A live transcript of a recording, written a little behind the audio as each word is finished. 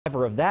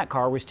driver of that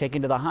car was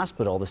taken to the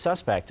hospital. The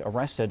suspect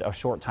arrested a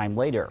short time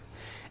later.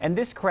 And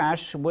this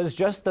crash was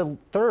just the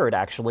third,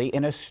 actually,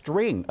 in a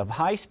string of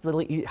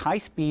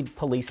high-speed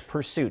police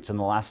pursuits in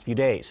the last few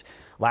days.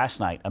 Last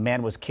night, a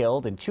man was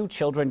killed and two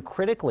children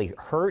critically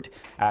hurt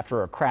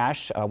after a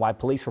crash while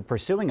police were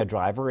pursuing a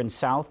driver in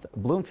South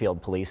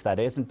Bloomfield Police, that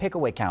is, in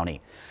Pickaway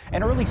County.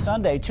 And early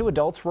Sunday, two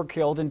adults were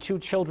killed and two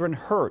children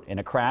hurt in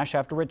a crash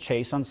after a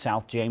chase on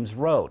South James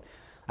Road.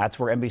 That's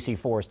where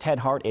NBC4's Ted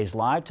Hart is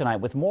live tonight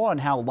with more on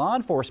how law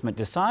enforcement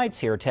decides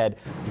here, Ted,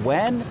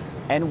 when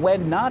and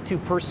when not to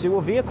pursue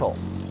a vehicle.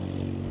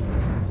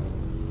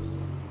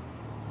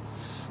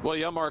 Well,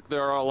 yeah, Mark,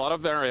 there are a lot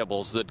of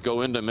variables that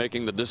go into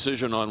making the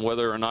decision on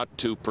whether or not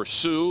to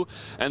pursue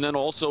and then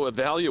also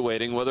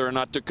evaluating whether or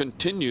not to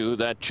continue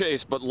that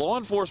chase. But law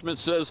enforcement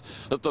says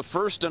that the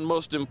first and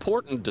most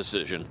important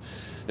decision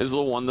is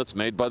the one that's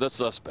made by the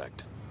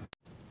suspect.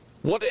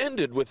 What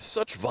ended with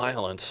such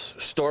violence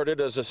started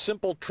as a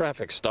simple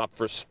traffic stop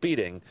for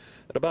speeding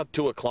at about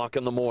 2 o'clock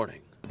in the morning.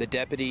 The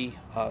deputy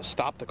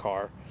stopped the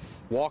car,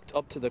 walked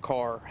up to the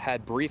car,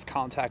 had brief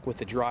contact with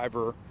the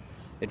driver,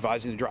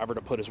 advising the driver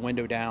to put his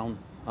window down.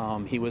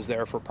 He was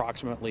there for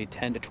approximately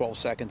 10 to 12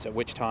 seconds, at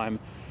which time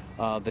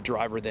the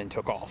driver then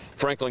took off.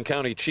 Franklin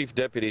County Chief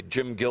Deputy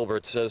Jim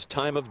Gilbert says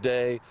time of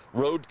day,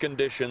 road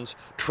conditions,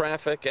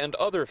 traffic, and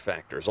other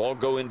factors all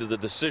go into the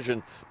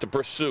decision to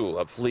pursue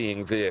a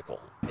fleeing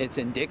vehicle. It's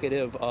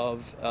indicative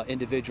of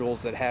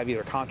individuals that have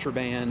either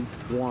contraband,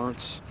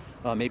 warrants,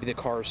 maybe the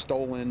car is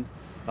stolen,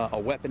 a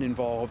weapon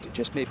involved,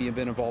 just maybe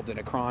been involved in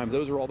a crime.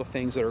 Those are all the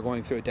things that are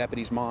going through a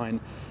deputy's mind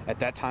at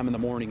that time in the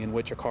morning in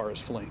which a car is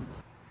fleeing.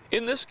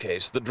 In this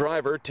case, the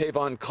driver,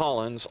 Tavon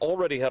Collins,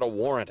 already had a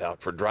warrant out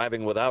for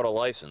driving without a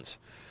license.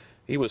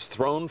 He was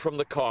thrown from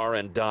the car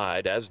and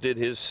died, as did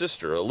his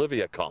sister,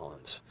 Olivia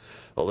Collins.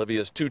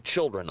 Olivia's two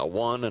children, a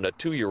 1- and a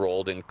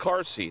 2-year-old, in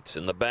car seats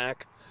in the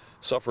back,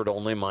 suffered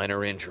only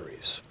minor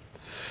injuries.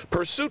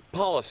 Pursuit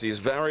policies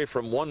vary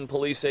from one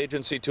police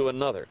agency to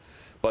another,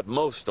 but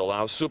most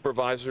allow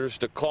supervisors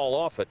to call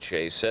off a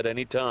chase at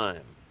any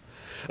time.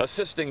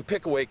 Assisting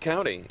Pickaway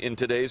County in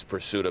today's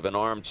pursuit of an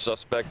armed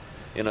suspect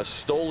in a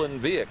stolen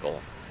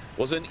vehicle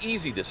was an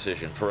easy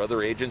decision for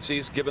other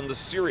agencies given the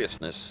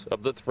seriousness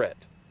of the threat.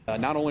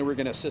 Not only are we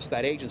going to assist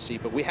that agency,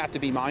 but we have to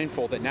be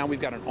mindful that now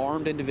we've got an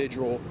armed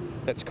individual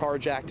that's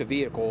carjacked a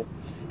vehicle.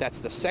 That's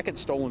the second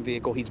stolen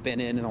vehicle he's been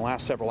in the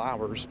last several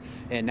hours,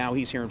 and now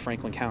he's here in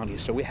Franklin County.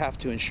 So we have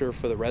to ensure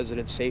for the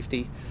residents'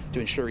 safety to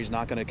ensure he's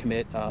not going to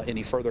commit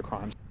any further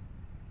crimes.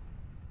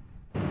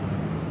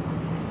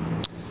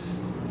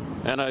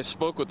 And I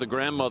spoke with the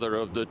grandmother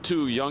of the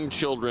two young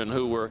children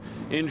who were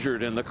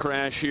injured in the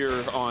crash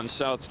here on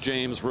South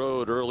James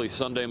Road early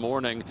Sunday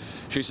morning.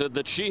 She said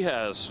that she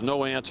has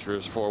no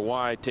answers for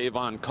why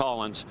Tavon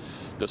Collins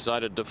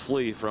decided to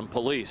flee from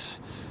police.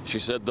 She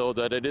said, though,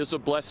 that it is a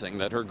blessing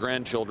that her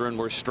grandchildren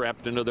were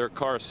strapped into their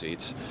car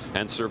seats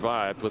and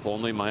survived with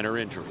only minor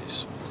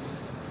injuries.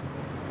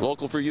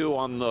 Local for you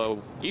on the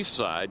east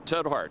side,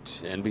 Ted Hart,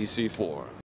 NBC4.